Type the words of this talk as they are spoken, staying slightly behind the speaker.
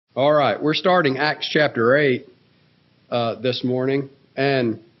All right, we're starting Acts chapter 8 this morning.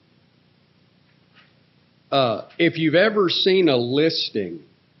 And if you've ever seen a listing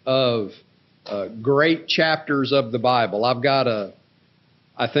of great chapters of the Bible, I've got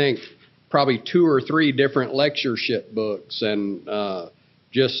I think, probably 2 or 3 different lectureship books and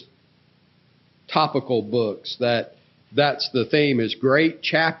just topical books that's the theme is great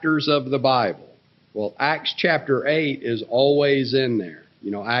chapters of the Bible. Well, Acts chapter 8 is always in there. You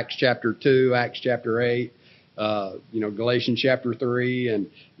know, Acts chapter 2, Acts chapter 8, Galatians chapter 3,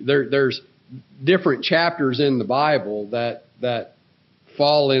 and there's different chapters in the Bible that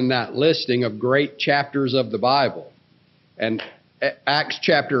fall in that listing of great chapters of the Bible. And Acts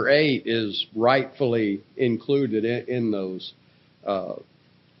chapter 8 is rightfully included in those.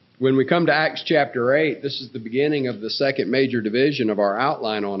 When we come to Acts chapter 8, this is the beginning of the second major division of our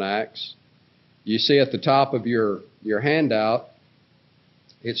outline on Acts. You see at the top of your handout,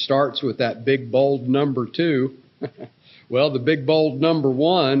 it starts with that big bold number 2. Well, the big bold number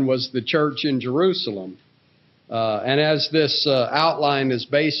 1 was the church in Jerusalem. And as this outline is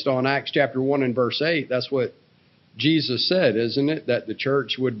based on Acts chapter 1 and verse 8, that's what Jesus said, isn't it? That the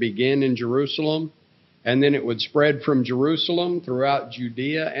church would begin in Jerusalem, and then it would spread from Jerusalem throughout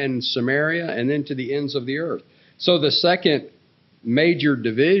Judea and Samaria, and then to the ends of the earth. So the second major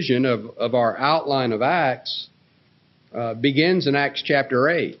division of our outline of Acts begins in Acts chapter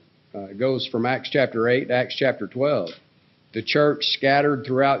 8. It goes from Acts chapter 8 to Acts chapter 12. The church scattered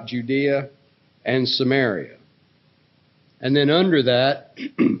throughout Judea and Samaria. And then under that,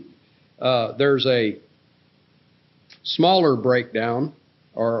 there's a smaller breakdown,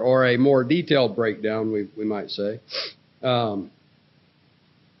 or a more detailed breakdown, we might say,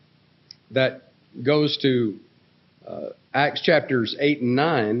 that goes to Acts chapters 8 and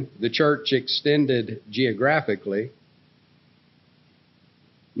 9, the church extended geographically.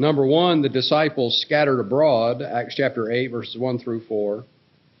 Number 1, the disciples scattered abroad, Acts chapter 8, verses 1 through 4.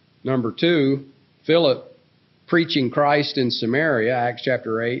 Number 2, Philip preaching Christ in Samaria, Acts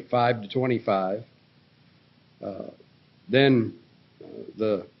chapter 8, 5 to 25. Then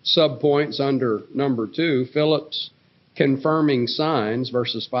the subpoints under number 2, Philip's confirming signs,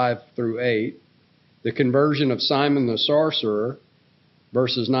 verses 5 through 8. The conversion of Simon the sorcerer,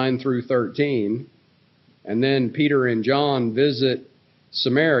 verses 9 through 13. And then Peter and John visit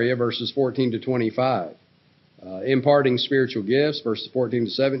Samaria, verses 14 to 25. Imparting spiritual gifts, verses 14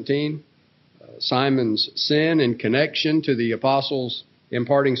 to 17. Simon's sin in connection to the apostles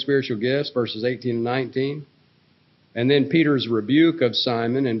imparting spiritual gifts, verses 18 and 19. And then Peter's rebuke of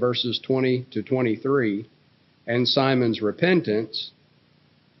Simon in verses 20 to 23. And Simon's repentance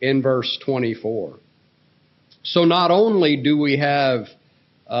in verse 24. So not only do we have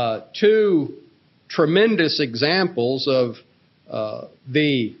 2 tremendous examples of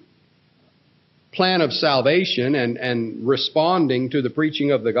the plan of salvation and responding to the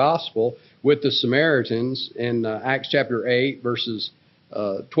preaching of the gospel with the Samaritans in Acts chapter 8, verses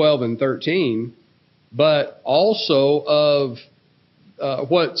 12 and 13, but also of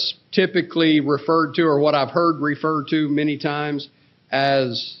what's typically referred to, or what I've heard referred to many times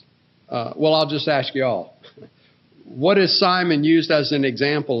as, I'll just ask y'all, what is Simon used as an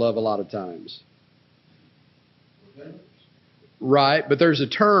example of a lot of times? Right, but there's a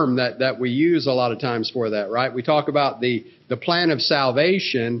term that we use a lot of times for that, right? We talk about the plan of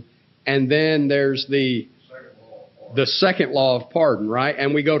salvation, and then there's the second law of pardon, right?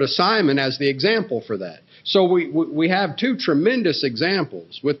 And we go to Simon as the example for that. So we have 2 tremendous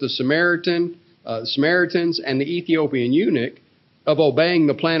examples with the Samaritans and the Ethiopian eunuch of obeying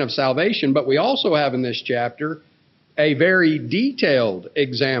the plan of salvation, but we also have in this chapter a very detailed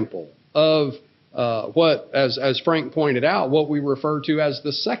example of what, as Frank pointed out, what we refer to as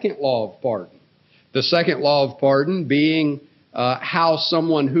the second law of pardon. The second law of pardon being how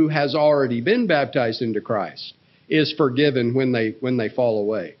someone who has already been baptized into Christ is forgiven when they fall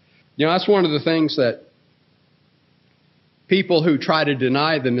away. You know, that's one of the things that people who try to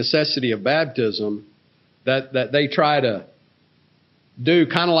deny the necessity of baptism, that they try to do,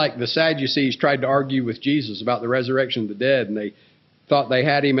 kind of like the Sadducees tried to argue with Jesus about the resurrection of the dead, and they thought they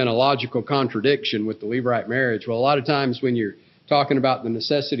had him in a logical contradiction with the Levirate marriage. Well, a lot of times when you're talking about the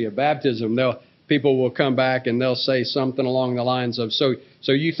necessity of baptism, people will come back and they'll say something along the lines of, so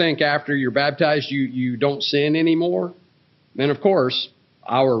you think after you're baptized you don't sin anymore? And of course,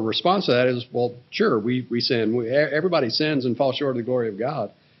 our response to that is, well, sure, we sin. Everybody sins and falls short of the glory of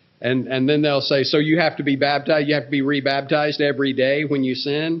God. And then they'll say, so you have to be baptized, you have to be rebaptized every day when you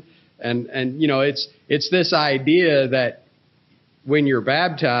sin? And you know, it's this idea that when you're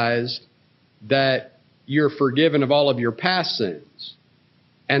baptized, that you're forgiven of all of your past sins.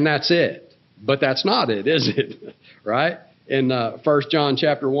 and that's it. But that's not it, is it? Right? In 1 John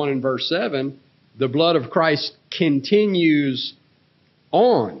chapter 1 and verse 7, the blood of Christ continues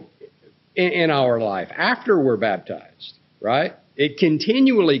on in our life after we're baptized, right? It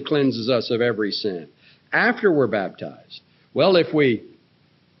continually cleanses us of every sin after we're baptized. Well, if we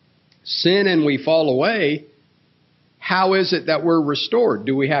sin and we fall away, how is it that we're restored?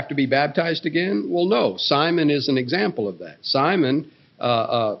 Do we have to be baptized again? Well, no. Simon is an example of that. Simon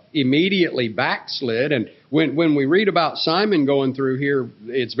immediately backslid. And when we read about Simon going through here,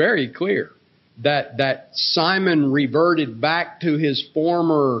 it's very clear that Simon reverted back to his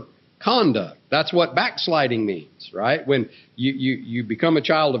former conduct. That's what backsliding means, right? When you become a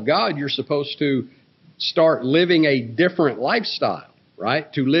child of God, you're supposed to start living a different lifestyle,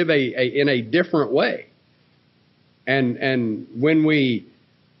 right? To live in a different way. And when we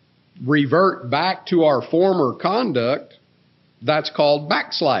revert back to our former conduct, that's called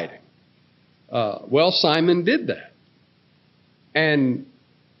backsliding. Well, Simon did that. And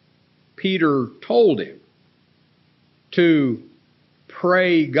Peter told him to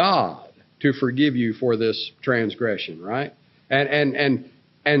pray God to forgive you for this transgression, right?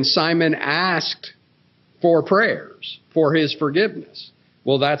 And Simon asked for prayers for his forgiveness.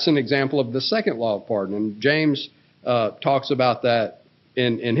 Well, that's an example of the second law of pardon. And James talks about that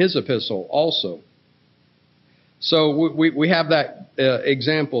in his epistle also. So we have that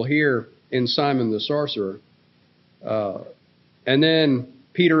example here in Simon the sorcerer. And then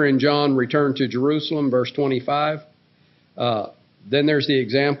Peter and John return to Jerusalem, verse 25. Then there's the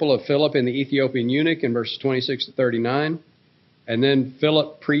example of Philip and the Ethiopian eunuch in verses 26 to 39. And then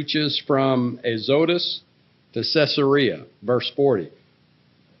Philip preaches from Azotus to Caesarea, verse 40.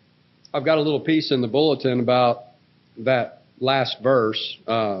 I've got a little piece in the bulletin about that last verse,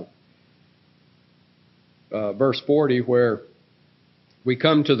 verse 40, where we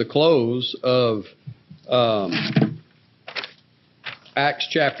come to the close of Acts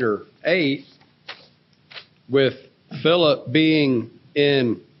chapter 8 with Philip being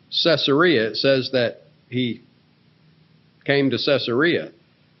in Caesarea. It says that he came to Caesarea.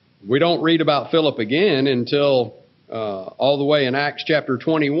 We don't read about Philip again until all the way in Acts chapter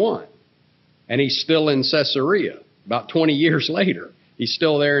 21. And he's still in Caesarea. About 20 years later, he's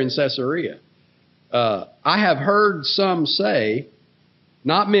still there in Caesarea. I have heard some say,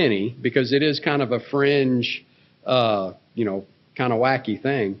 not many, because it is kind of a fringe, kind of wacky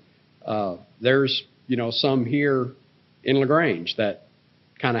thing. There's, some here in LaGrange that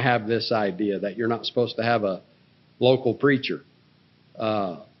kind of have this idea that you're not supposed to have a local preacher.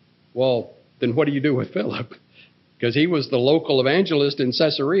 Well, then what do you do with Philip? Because he was the local evangelist in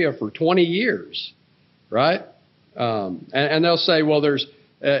Caesarea for 20 years, right? And they'll say, well, there's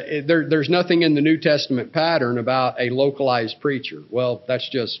nothing in the New Testament pattern about a localized preacher. Well, that's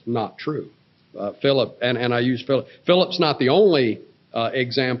just not true. Philip, and I use Philip. Philip's not the only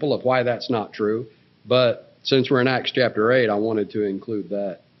example of why that's not true, but since we're in Acts chapter 8, I wanted to include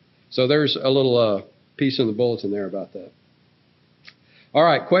that. So there's a little piece in the bulletin there about that. All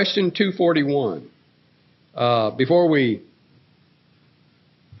right, question 241. Before we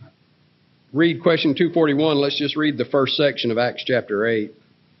read question 241, let's just read the first section of Acts chapter 8,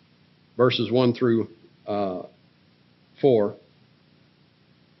 verses 1 through 4.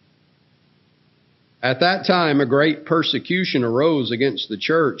 At that time, a great persecution arose against the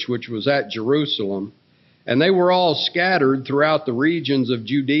church which was at Jerusalem, and they were all scattered throughout the regions of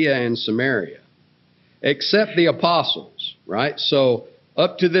Judea and Samaria, except the apostles, right? So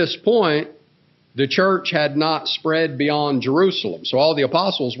up to this point, the church had not spread beyond Jerusalem. So all the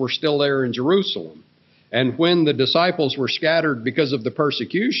apostles were still there in Jerusalem. And when the disciples were scattered because of the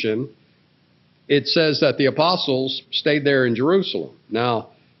persecution, it says that the apostles stayed there in Jerusalem. Now,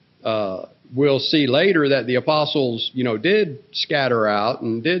 we'll see later that the apostles, did scatter out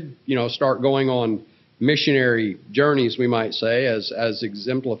and did, start going on missionary journeys, we might say, as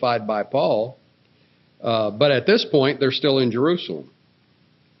exemplified by Paul. But at this point, they're still in Jerusalem.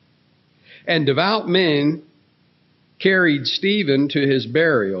 And devout men carried Stephen to his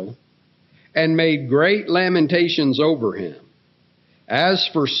burial and made great lamentations over him. As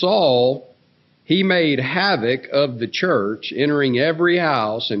for Saul, he made havoc of the church, entering every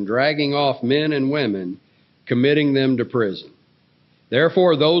house and dragging off men and women, committing them to prison.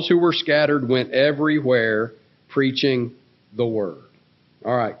 Therefore, those who were scattered went everywhere preaching the word.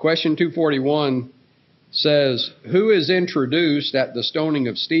 All right, question 241 says, who is introduced at the stoning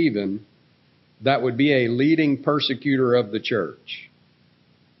of Stephen that would be a leading persecutor of the church?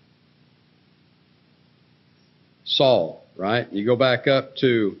 Saul, right? You go back up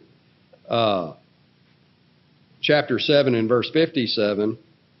to chapter 7 and verse 57.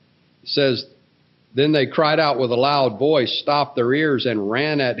 It says, then they cried out with a loud voice, stopped their ears, and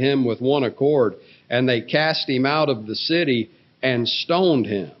ran at him with one accord. And they cast him out of the city and stoned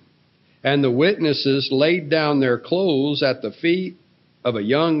him. And the witnesses laid down their clothes at the feet of a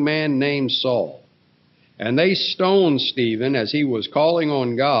young man named Saul. And they stoned Stephen as he was calling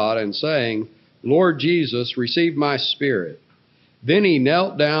on God and saying, Lord Jesus, receive my spirit. Then he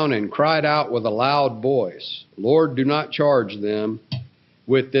knelt down and cried out with a loud voice, Lord, do not charge them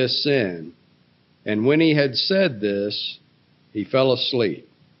with this sin. And when he had said this, he fell asleep.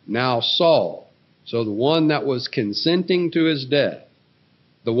 Now Saul, so the one that was consenting to his death,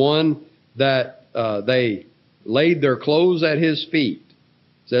 the one that they laid their clothes at his feet,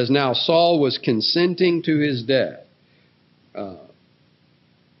 says now Saul was consenting to his death. Of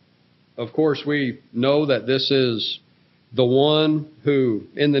course, we know that this is the one who,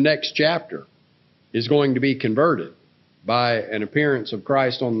 in the next chapter, is going to be converted by an appearance of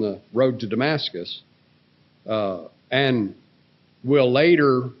Christ on the road to Damascus, and will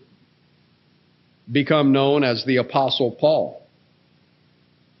later become known as the Apostle Paul.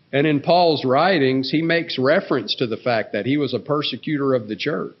 And in Paul's writings, he makes reference to the fact that he was a persecutor of the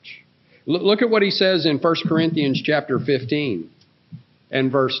church. Look at what he says in 1 Corinthians chapter 15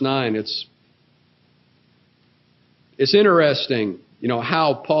 and verse 9. It's interesting,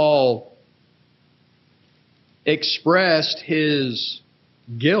 how Paul expressed his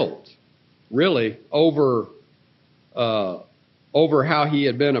guilt, really, over how he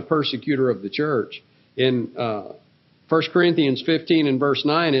had been a persecutor of the church. In 1 Corinthians 15 and verse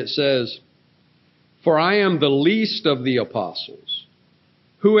 9, it says, For I am the least of the apostles,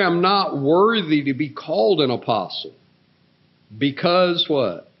 who am not worthy to be called an apostle, because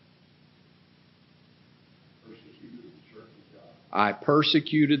what? I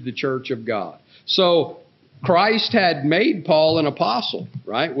persecuted the church of God. So Christ had made Paul an apostle,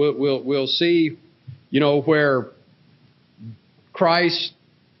 right? We'll see, where Christ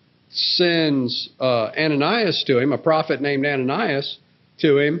sends Ananias to him, a prophet named Ananias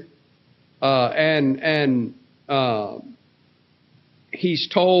to him, and he's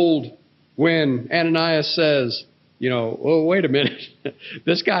told when Ananias says, oh, wait a minute,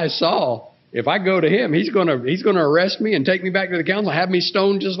 this guy Saul, if I go to him, he's going to arrest me and take me back to the council, have me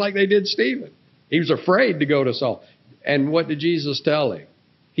stoned just like they did Stephen. He was afraid to go to Saul. And what did Jesus tell him?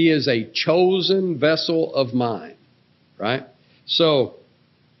 He is a chosen vessel of mine, right? So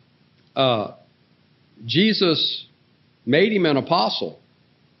Jesus made him an apostle,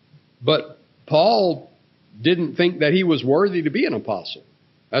 but Paul didn't think that he was worthy to be an apostle.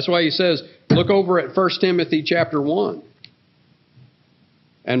 That's why he says, look over at 1 Timothy chapter 1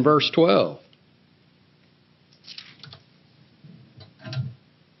 and verse 12.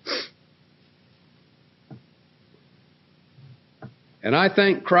 And I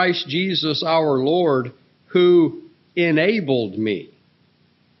thank Christ Jesus our Lord, who enabled me,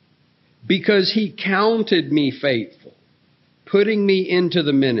 because he counted me faithful, putting me into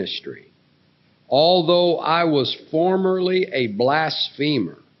the ministry. Although I was formerly a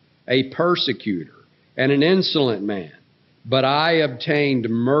blasphemer, a persecutor, and an insolent man, but I obtained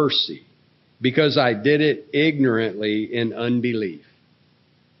mercy because I did it ignorantly in unbelief.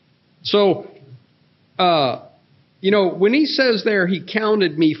 So, when he says there, he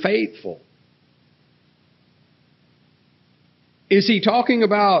counted me faithful, is he talking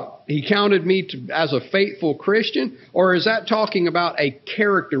about he counted me as a faithful Christian? Or is that talking about a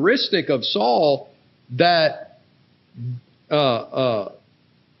characteristic of Saul that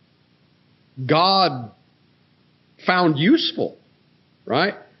God found useful,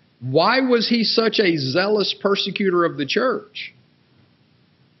 right? Why was he such a zealous persecutor of the church?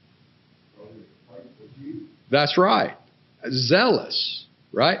 That's right. Zealous,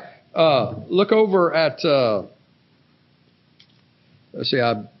 right? Look over at,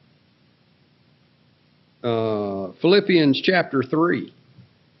 Philippians chapter 3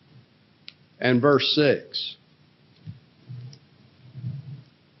 and verse 6.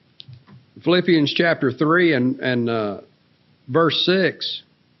 Philippians chapter 3 and verse 6,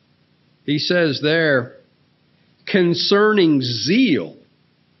 he says there, concerning zeal,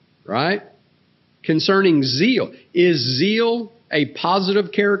 right? Concerning zeal. Is zeal a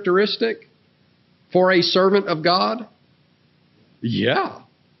positive characteristic for a servant of God? Yeah.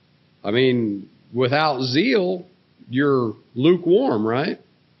 I mean, without zeal, you're lukewarm, right?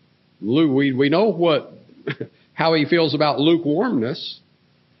 We know how he feels about lukewarmness.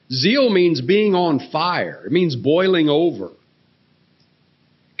 Zeal means being on fire. It means boiling over.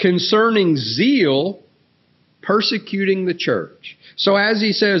 Concerning zeal, persecuting the church. So as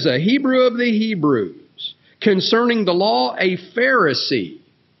he says, a Hebrew of the Hebrews. Concerning the law, a Pharisee.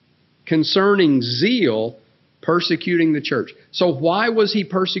 concerning zeal, persecuting the church. So why was he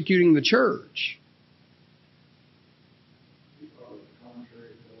persecuting the church?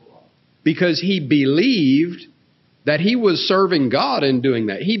 Because he believed that he was serving God in doing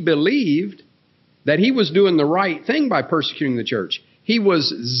that. He believed that he was doing the right thing by persecuting the church. He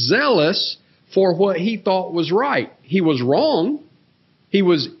was zealous for what he thought was right. He was wrong. He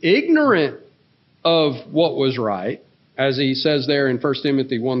was ignorant of what was right, as he says there in 1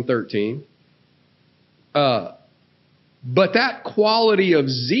 Timothy 1:13. But that quality of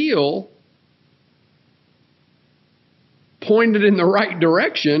zeal pointed in the right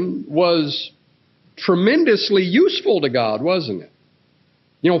direction was tremendously useful to God, wasn't it?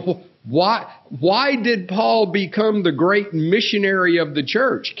 You know, why did Paul become the great missionary of the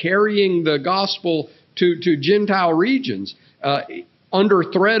church, carrying the gospel to Gentile regions, under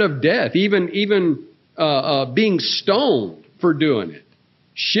threat of death, even being stoned for doing it,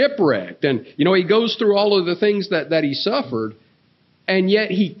 shipwrecked? And, you know, he goes through all of the things that he suffered, and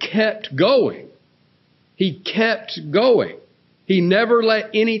yet he kept going. He kept going. He never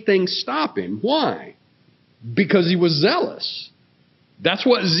let anything stop him. Why? Because he was zealous. That's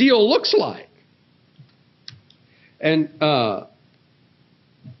what zeal looks like. And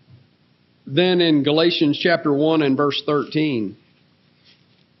then in Galatians chapter 1 and verse 13,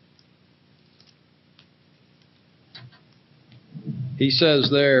 he says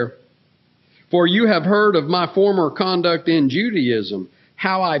there, "For you have heard of my former conduct in Judaism,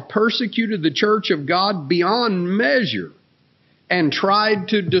 how I persecuted the church of God beyond measure and tried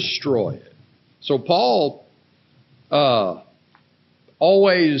to destroy it." So Paul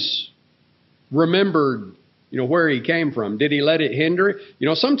always remembered, you know, where he came from. Did he let it hinder it? You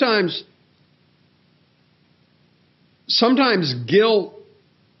know, sometimes guilt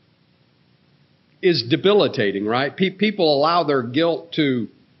is debilitating, right? People allow their guilt to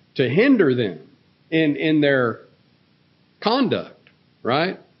hinder them in their conduct,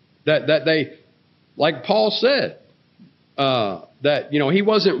 right? That they, like Paul said, that, you know, he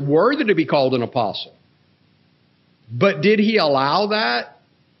wasn't worthy to be called an apostle. But did he allow that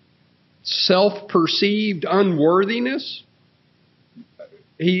self-perceived unworthiness?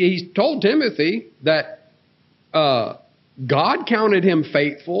 He told Timothy that God counted him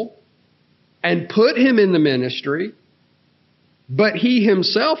faithful and put him in the ministry, but he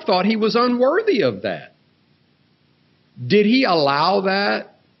himself thought he was unworthy of that. Did he allow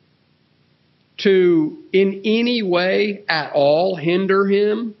that to in any way at all hinder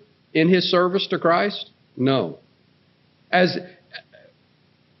him in his service to Christ? No. As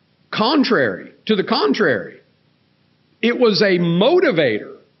contrary, to the contrary, it was a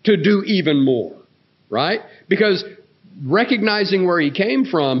motivator to do even more, right? Because recognizing where he came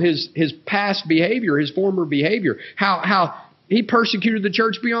from, his past behavior, his former behavior, how he persecuted the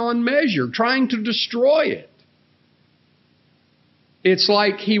church beyond measure, trying to destroy it. It's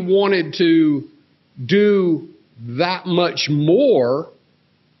like he wanted to do that much more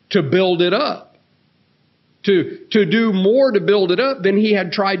to build it up. To do more to build it up than he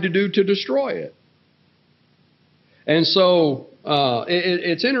had tried to do to destroy it. And so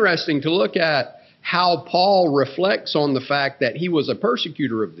it's interesting to look at how Paul reflects on the fact that he was a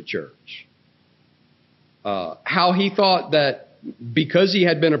persecutor of the church. How he thought that because he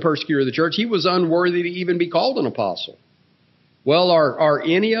had been a persecutor of the church, he was unworthy to even be called an apostle. Well, are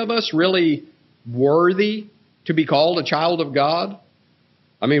any of us really worthy to be called a child of God?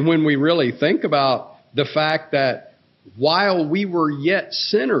 I mean, when we really think about the fact that while we were yet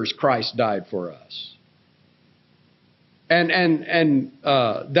sinners, Christ died for us. And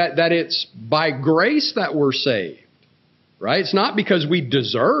that it's by grace that we're saved, right? It's not because we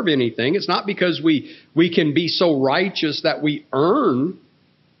deserve anything. It's not because we can be so righteous that we earn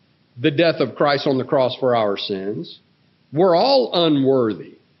the death of Christ on the cross for our sins. We're all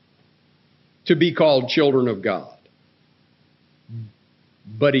unworthy to be called children of God.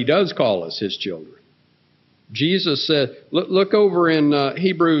 But he does call us his children. Jesus said, look over in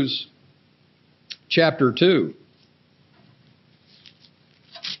Hebrews chapter 2.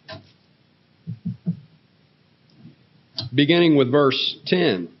 Beginning with verse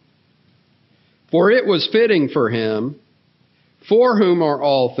 10. "For it was fitting for him, for whom are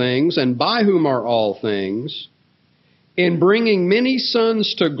all things, and by whom are all things, in bringing many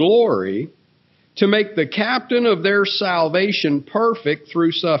sons to glory, to make the captain of their salvation perfect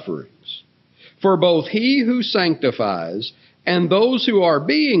through sufferings. For both he who sanctifies and those who are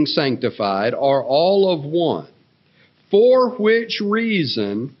being sanctified are all of one. For which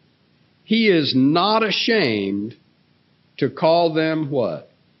reason he is not ashamed to call them"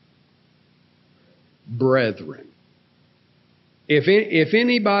 what? "Brethren." If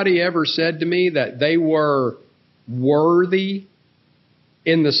anybody ever said to me that they were worthy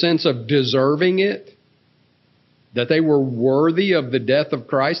in the sense of deserving it, that they were worthy of the death of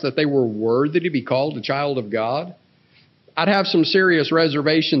Christ, that they were worthy to be called a child of God, I'd have some serious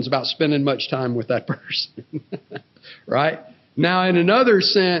reservations about spending much time with that person. Right? Now, in another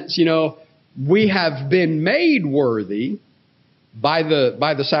sense, we have been made worthy by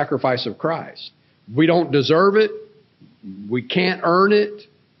the sacrifice of Christ. We don't deserve it. We can't earn it.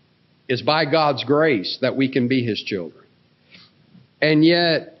 It's by God's grace that we can be His children. And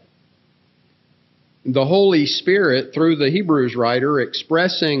yet, the Holy Spirit, through the Hebrews writer,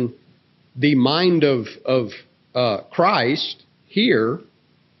 expressing the mind of Christ here,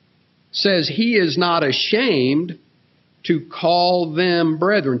 says He is not ashamed to call them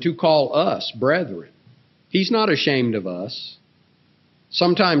brethren, to call us brethren. He's not ashamed of us.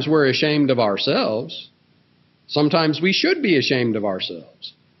 Sometimes we're ashamed of ourselves. Sometimes we should be ashamed of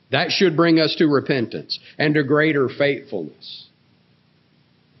ourselves. That should bring us to repentance and to greater faithfulness.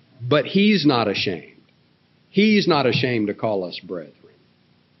 But He's not ashamed. He's not ashamed to call us brethren.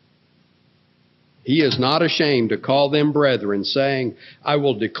 He is not ashamed to call them brethren, saying, I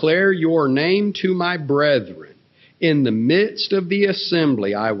will declare your name to my brethren. In the midst of the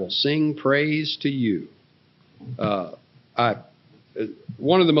assembly, I will sing praise to you.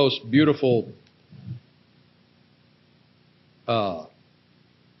 One of the most beautiful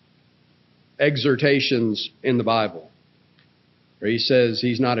exhortations in the Bible, where He says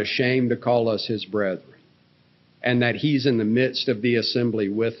He's not ashamed to call us His brethren, and that He's in the midst of the assembly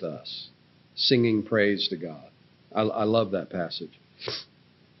with us, singing praise to God. I love that passage.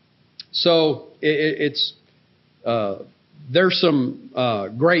 So it's there's some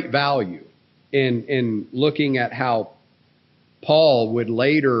great value in looking at how Paul would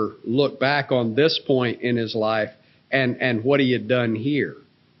later look back on this point in his life and what he had done here,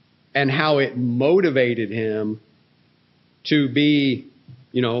 and how it motivated him to be,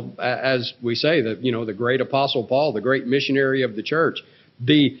 as we say, the great Apostle Paul, the great missionary of the church,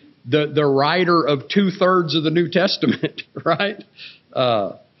 the writer of 2/3 of the New Testament, right?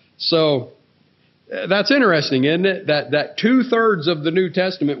 So that's interesting, isn't it? That 2/3 of the New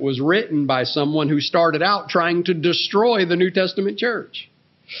Testament was written by someone who started out trying to destroy the New Testament church.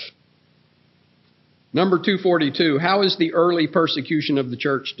 Number 242, how is the early persecution of the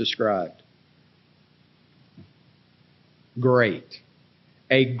church described? Great.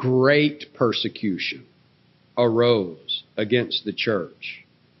 A great persecution arose against the church,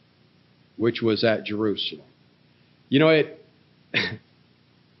 which was at Jerusalem.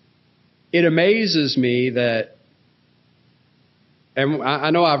 It amazes me that, and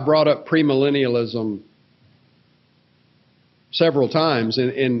I know I've brought up premillennialism several times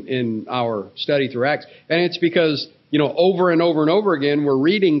in our study through Acts, and it's because over and over and over again we're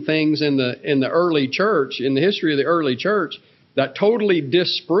reading things in the early church, in the history of the early church, that totally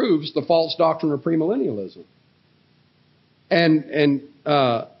disproves the false doctrine of premillennialism. And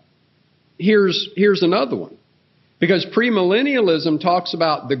here's another one. Because premillennialism talks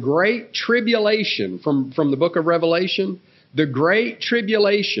about the great tribulation from the book of Revelation, the great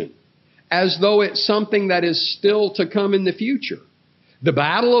tribulation, as though it's something that is still to come in the future. The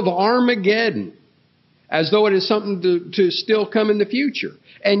battle of Armageddon, as though it is something to still come in the future.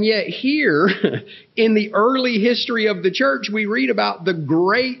 And yet here, in the early history of the church, we read about the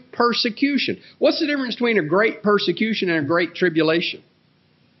great persecution. What's the difference between a great persecution and a great tribulation?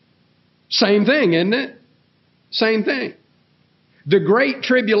 Same thing, isn't it? Same thing. The great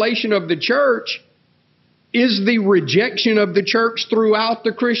tribulation of the church is the rejection of the church throughout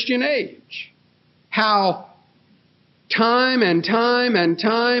the Christian age. How time and time and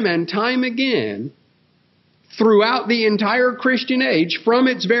time and time again, throughout the entire Christian age, from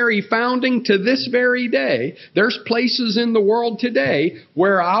its very founding to this very day, there's places in the world today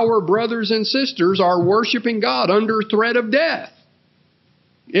where our brothers and sisters are worshiping God under threat of death.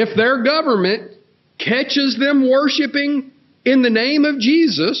 If their government catches them worshiping in the name of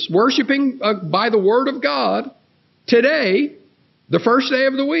Jesus, worshiping by the Word of God, today, the first day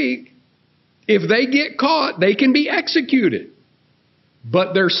of the week, if they get caught, they can be executed.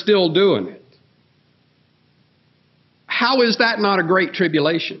 But they're still doing it. How is that not a great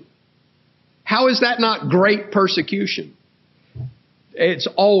tribulation? How is that not great persecution? It's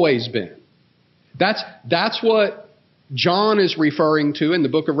always been. That's what John is referring to in the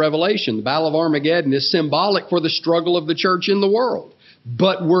book of Revelation. The Battle of Armageddon is symbolic for the struggle of the church in the world.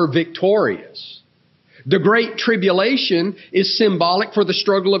 But we're victorious. The Great Tribulation is symbolic for the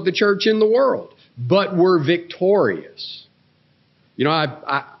struggle of the church in the world. But we're victorious.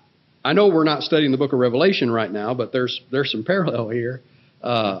 I know we're not studying the book of Revelation right now, but there's some parallel here.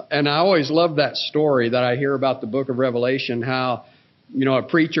 And I always love that story that I hear about the book of Revelation, how, a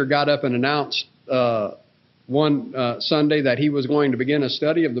preacher got up and announced one Sunday that he was going to begin a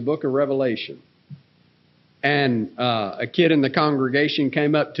study of the book of Revelation. And a kid in the congregation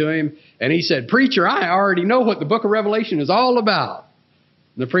came up to him and he said, "Preacher, I already know what the book of Revelation is all about."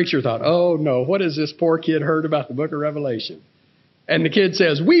 And the preacher thought, "Oh no, what has this poor kid heard about the book of Revelation?" And the kid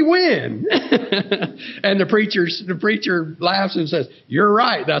says, "We win." And the preacher laughs and says, "You're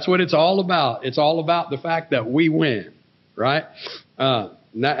right. That's what it's all about. It's all about the fact that we win." Right? So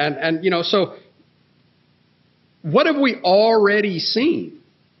what have we already seen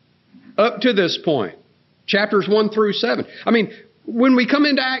up to this point? Chapters 1 through 7. I mean, when we come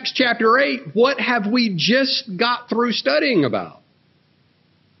into Acts chapter 8, what have we just got through studying about?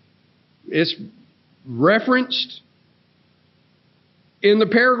 It's referenced in the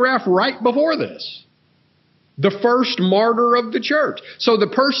paragraph right before this. The first martyr of the church. So the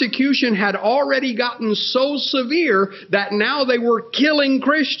persecution had already gotten so severe that now they were killing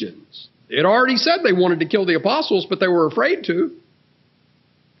Christians. It already said they wanted to kill the apostles, but they were afraid to.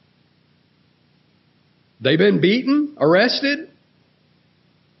 They've been beaten, arrested.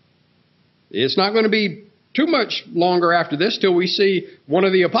 It's not going to be too much longer after this till we see one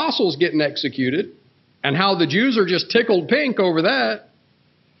of the apostles getting executed, and how the Jews are just tickled pink over that.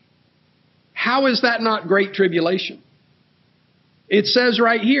 How is that not great tribulation? It says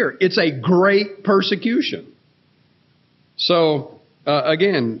right here, it's a great persecution. So,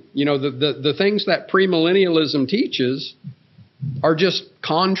 again, the things that premillennialism teaches are just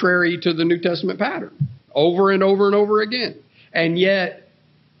contrary to the New Testament pattern, over and over and over again. And yet,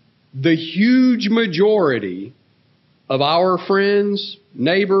 the huge majority of our friends,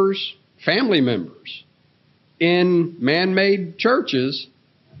 neighbors, family members in man-made churches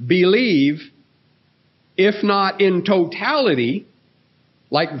believe, if not in totality,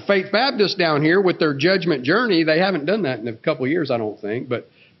 like Faith Baptist down here with their Judgment Journey. They haven't done that in a couple of years, I don't think, but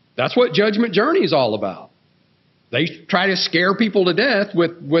that's what Judgment Journey is all about. They try to scare people to death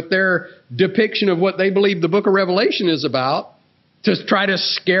with their depiction of what they believe the book of Revelation is about, to try to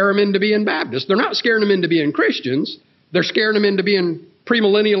scare them into being Baptists. They're not scaring them into being Christians. They're scaring them into being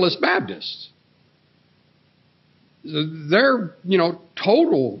premillennialist Baptists. They're,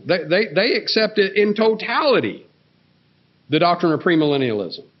 total. They accept it in totality, the doctrine of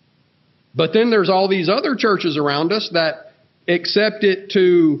premillennialism. But then there's all these other churches around us that accept it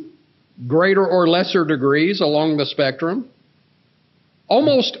to greater or lesser degrees along the spectrum.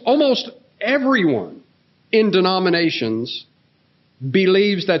 Almost everyone in denominations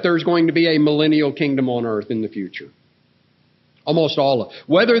believes that there's going to be a millennial kingdom on earth in the future. Almost all of.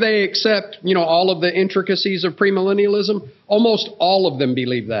 Whether they accept, all of the intricacies of premillennialism, almost all of them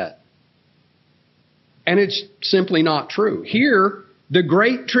believe that. And it's simply not true. Here, the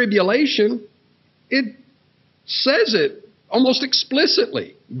Great Tribulation, it says it almost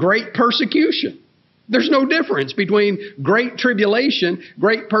explicitly. Great persecution. There's no difference between Great Tribulation,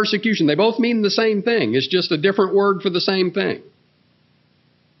 Great Persecution. They both mean the same thing. It's just a different word for the same thing.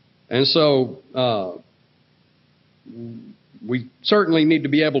 And so, we certainly need to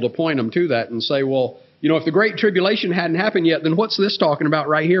be able to point them to that and say, well, if the Great Tribulation hadn't happened yet, then what's this talking about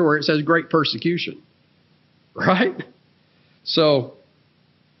right here where it says great persecution? Right? So,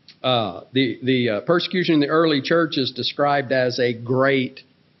 the persecution in the early church is described as a great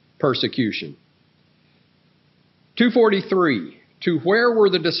persecution. 243, to where were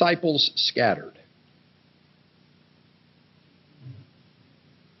the disciples scattered?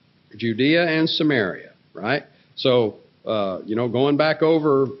 Judea and Samaria, right? So, going back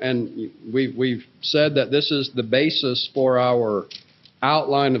over, and we've said that this is the basis for our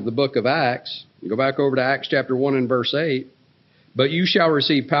outline of the book of Acts. You go back over to Acts chapter 1 and verse 8. But you shall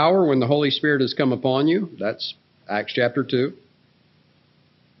receive power when the Holy Spirit has come upon you. That's Acts chapter 2.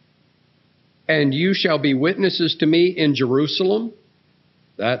 And you shall be witnesses to me in Jerusalem.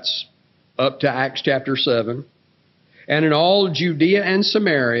 That's up to Acts chapter 7. And in all Judea and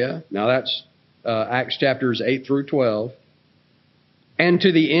Samaria. Now that's Acts chapters 8 through 12. And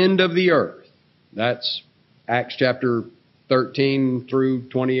to the end of the earth. That's Acts chapter 13 through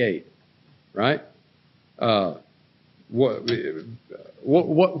 28. Right? What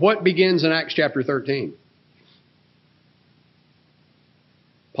begins in Acts chapter 13?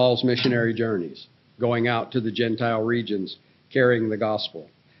 Paul's missionary journeys, going out to the Gentile regions, carrying the gospel.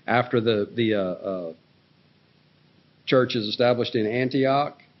 After the church is established in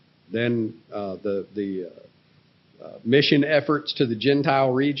Antioch, then the mission efforts to the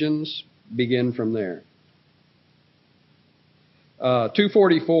Gentile regions begin from there.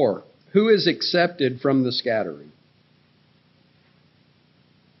 244. who is accepted from the scattering?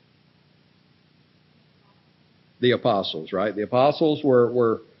 The apostles, right? The apostles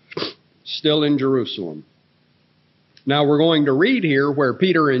were still in Jerusalem. Now we're going to read here where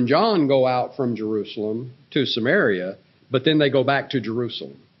Peter and John go out from Jerusalem to Samaria, but then they go back to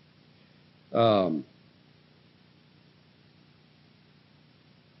Jerusalem.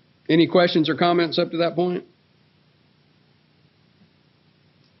 Any questions or comments up to that point?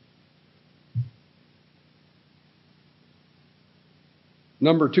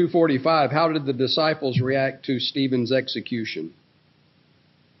 Number 245, how did the disciples react to Stephen's execution?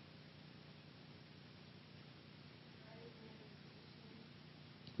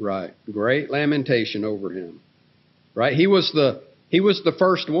 Right. Great lamentation over him. Right? He was the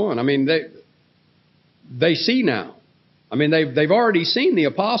first one. I mean, they see now. I mean, they've already seen the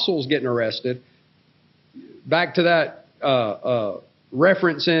apostles getting arrested. Back to that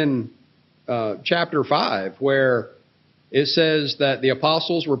reference in chapter 5 where it says that the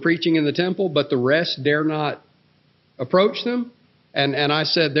apostles were preaching in the temple, but the rest dare not approach them. And I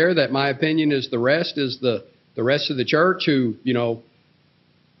said there that my opinion is the rest of the church who,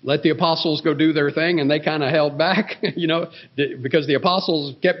 let the apostles go do their thing, and they kind of held back, because the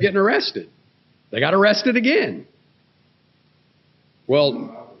apostles kept getting arrested. They got arrested again. Well, I would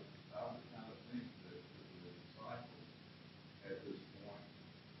kind of think that the disciples at this point,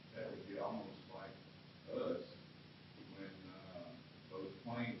 that would be almost like us when those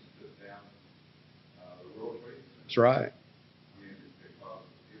planes took down the World Trade Center. That's right. I mean, because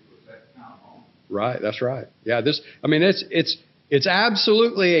it was that kind of moment. Right, that's right. Yeah, it's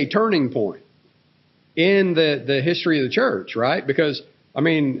absolutely a turning point in the history of the church, right? Because,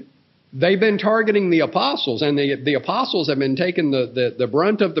 they've been targeting the apostles, and the apostles have been taking the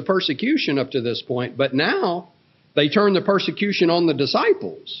brunt of the persecution up to this point, but now they turn the persecution on the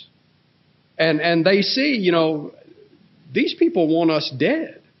disciples. And they see, these people want us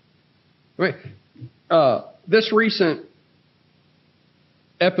dead. This recent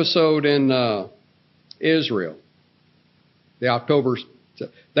episode in Israel, the October,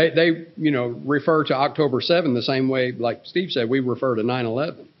 they refer to October 7 the same way, like Steve said, we refer to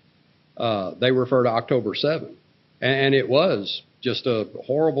 9/11. They refer to October 7. And it was just a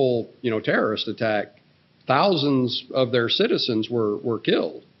horrible, terrorist attack. Thousands of their citizens were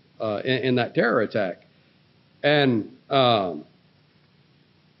killed in that terror attack. And I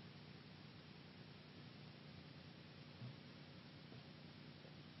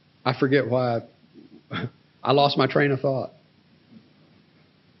forget why I lost my train of thought.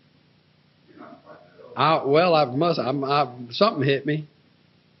 Something hit me.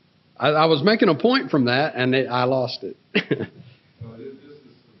 I was making a point from that, and I lost it. So just the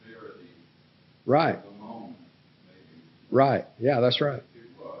severity right. of the moment, maybe. Right. Yeah, that's right. It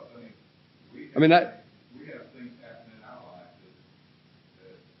was. We have things happening in our life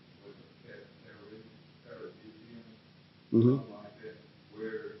that was terrorism, something like that,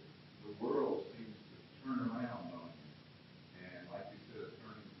 where the world seems to turn around on you. And like you said, a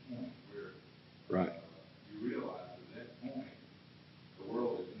turning point where right. You realize at that point the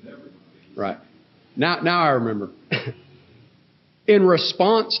world is never going to be right. Now I remember. In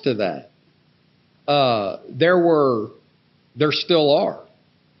response to that, there still are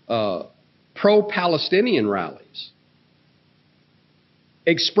pro-Palestinian rallies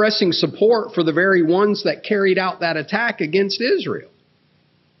expressing support for the very ones that carried out that attack against Israel.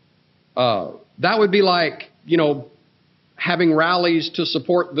 That would be like, having rallies to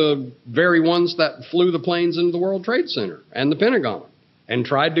support the very ones that flew the planes into the World Trade Center and the Pentagon and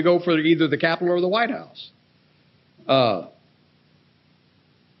tried to go for either the Capitol or the White House.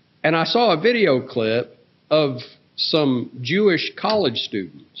 And I saw a video clip of some Jewish college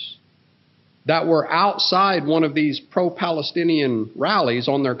students that were outside one of these pro-Palestinian rallies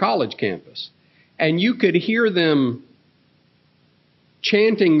on their college campus. And you could hear them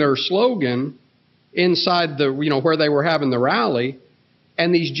chanting their slogan inside where they were having the rally.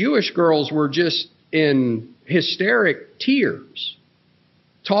 And these Jewish girls were just in hysteric tears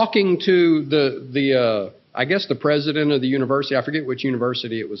talking to the president of the university. I forget which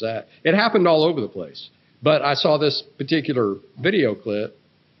university it was at. It happened all over the place. But I saw this particular video clip,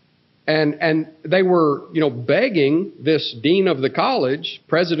 and they were, begging this dean of the college,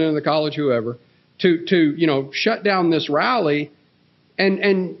 president of the college, whoever, to shut down this rally.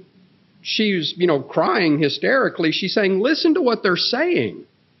 And she's, crying hysterically. She's saying, listen to what they're saying.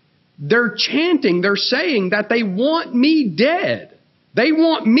 They're chanting. They're saying that they want me dead. They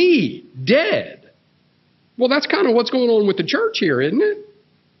want me dead. Well, that's kind of what's going on with the church here, isn't it?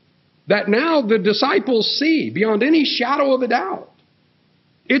 That now the disciples see beyond any shadow of a doubt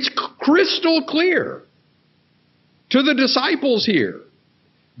It's crystal clear to the disciples here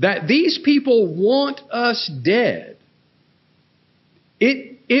that these people want us dead.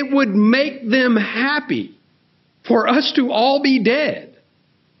 It would make them happy for us to all be dead.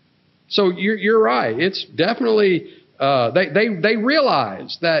 So you're right. It's definitely they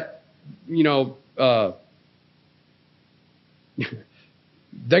realize that, you know,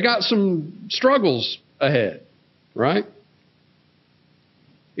 they got some struggles ahead, right?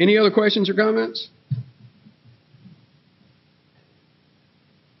 Any other questions or comments?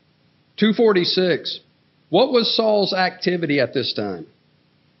 246. What was Saul's activity at this time?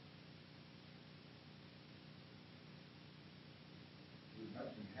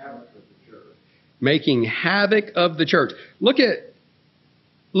 Making havoc of the church. Look at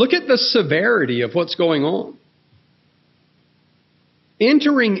the severity of what's going on.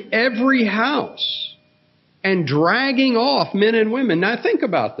 Entering every house and dragging off men and women. Now think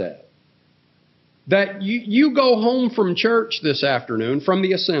about that. That you go home from church this afternoon, from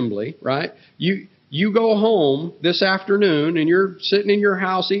the assembly, right? You go home this afternoon and you're sitting in your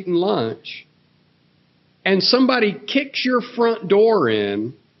house eating lunch, and somebody kicks your front door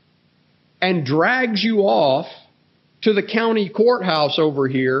in and drags you off to the county courthouse over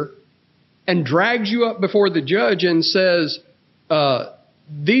here and drags you up before the judge and says,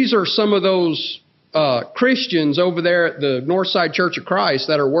 these are some of those Christians over there at the Northside Church of Christ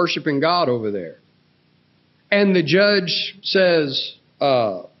that are worshiping God over there. And the judge says,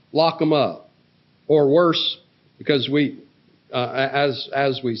 lock them up. Or worse, because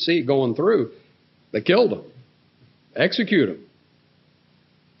as we see going through, they killed them, execute them.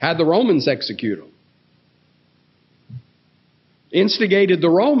 Had the Romans execute them. Instigated the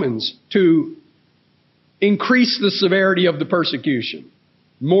Romans to increase the severity of the persecution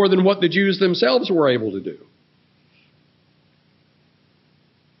more than what the Jews themselves were able to do.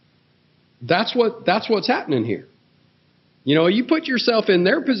 That's what's happening here. You know, you put yourself in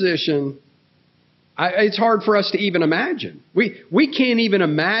their position, it's hard for us to even imagine. We can't even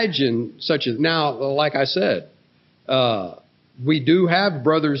imagine such a... Now, like I said, we do have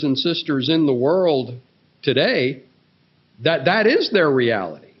brothers and sisters in the world today that is their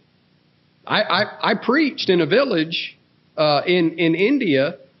reality. I preached in a village in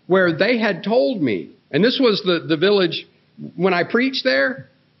India where they had told me, and this was the village, when I preached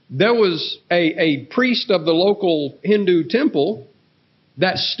there was a priest of the local Hindu temple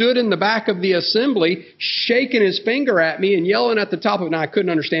that stood in the back of the assembly, shaking his finger at me and yelling at the top of it. Now, I couldn't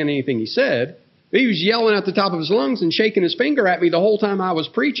understand anything he said. He was yelling at the top of his lungs and shaking his finger at me the whole time I was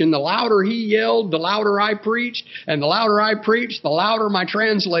preaching. The louder he yelled, the louder I preached. And the louder I preached, the louder my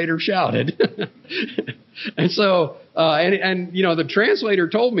translator shouted. And so, you know, the translator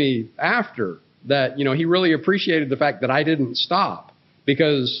told me after that, you know, he really appreciated the fact that I didn't stop.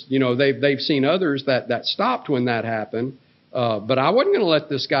 Because, you know, they've seen others that stopped when that happened. But I wasn't going to let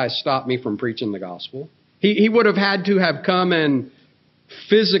this guy stop me from preaching the gospel. He would have had to have come and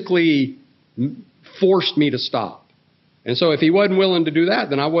physically forced me to stop. And so if he wasn't willing to do that,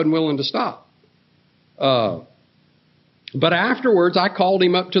 then I wasn't willing to stop. But afterwards, I called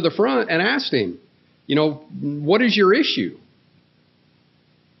him up to the front and asked him, you know, what is your issue?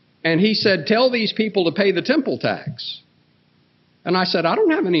 And he said, tell these people to pay the temple tax. And I said, I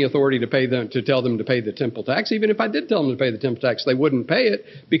don't have any authority to tell them to pay the temple tax. Even if I did tell them to pay the temple tax, they wouldn't pay it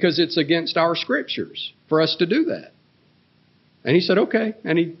because it's against our scriptures for us to do that. And he said, okay.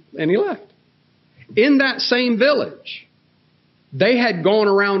 And he left. In that same village, they had gone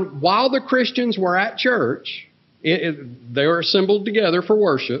around while the Christians were at church. They were assembled together for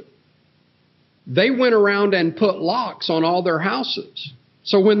worship. They went around and put locks on all their houses.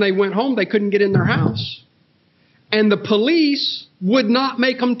 So when they went home, they couldn't get in their house. And the police would not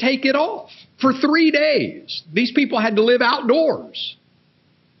make them take it off for 3 days. These people had to live outdoors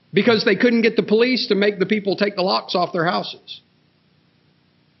because they couldn't get the police to make the people take the locks off their houses.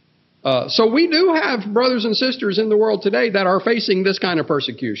 So we do have brothers and sisters in the world today that are facing this kind of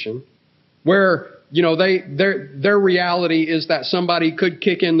persecution where, you know, their reality is that somebody could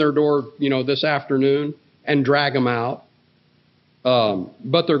kick in their door, you know, this afternoon and drag them out.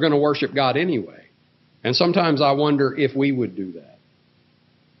 But they're going to worship God anyway. And sometimes I wonder if we would do that.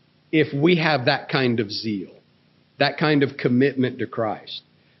 If we have that kind of zeal, that kind of commitment to Christ.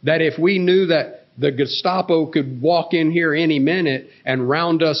 That if we knew that the Gestapo could walk in here any minute and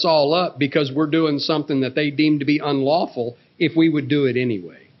round us all up because we're doing something that they deem to be unlawful, if we would do it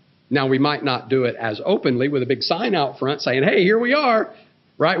anyway. Now, we might not do it as openly with a big sign out front saying, hey, here we are,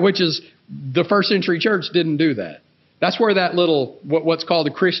 right? Which is, the first century church didn't do that. That's where that little, what's called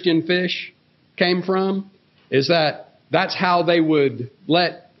a Christian fish came from, is that that's how they would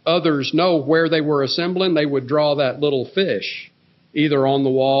let others know where they were assembling. They would draw that little fish, either on the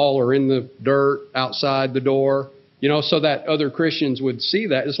wall or in the dirt outside the door, so that other Christians would see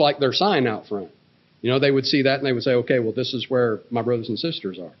that. It's like their sign out front. They would see that and they would say, okay, well, this is where my brothers and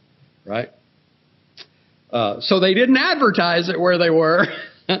sisters are, right? So they didn't advertise it where they were,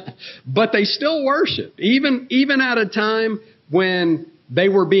 but they still worshiped, even at a time when they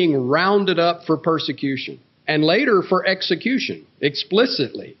were being rounded up for persecution and later for execution,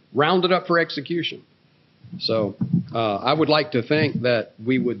 explicitly rounded up for execution. So I would like to think that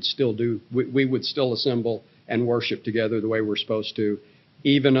we would still assemble and worship together the way we're supposed to,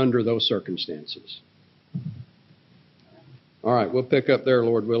 even under those circumstances. All right, we'll pick up there,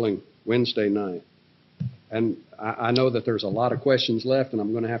 Lord willing, Wednesday night. And I know that there's a lot of questions left, and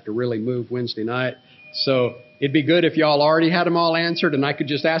I'm going to have to really move Wednesday night. So it'd be good if y'all already had them all answered, and I could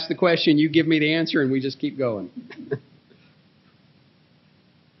just ask the question, you give me the answer, and we just keep going.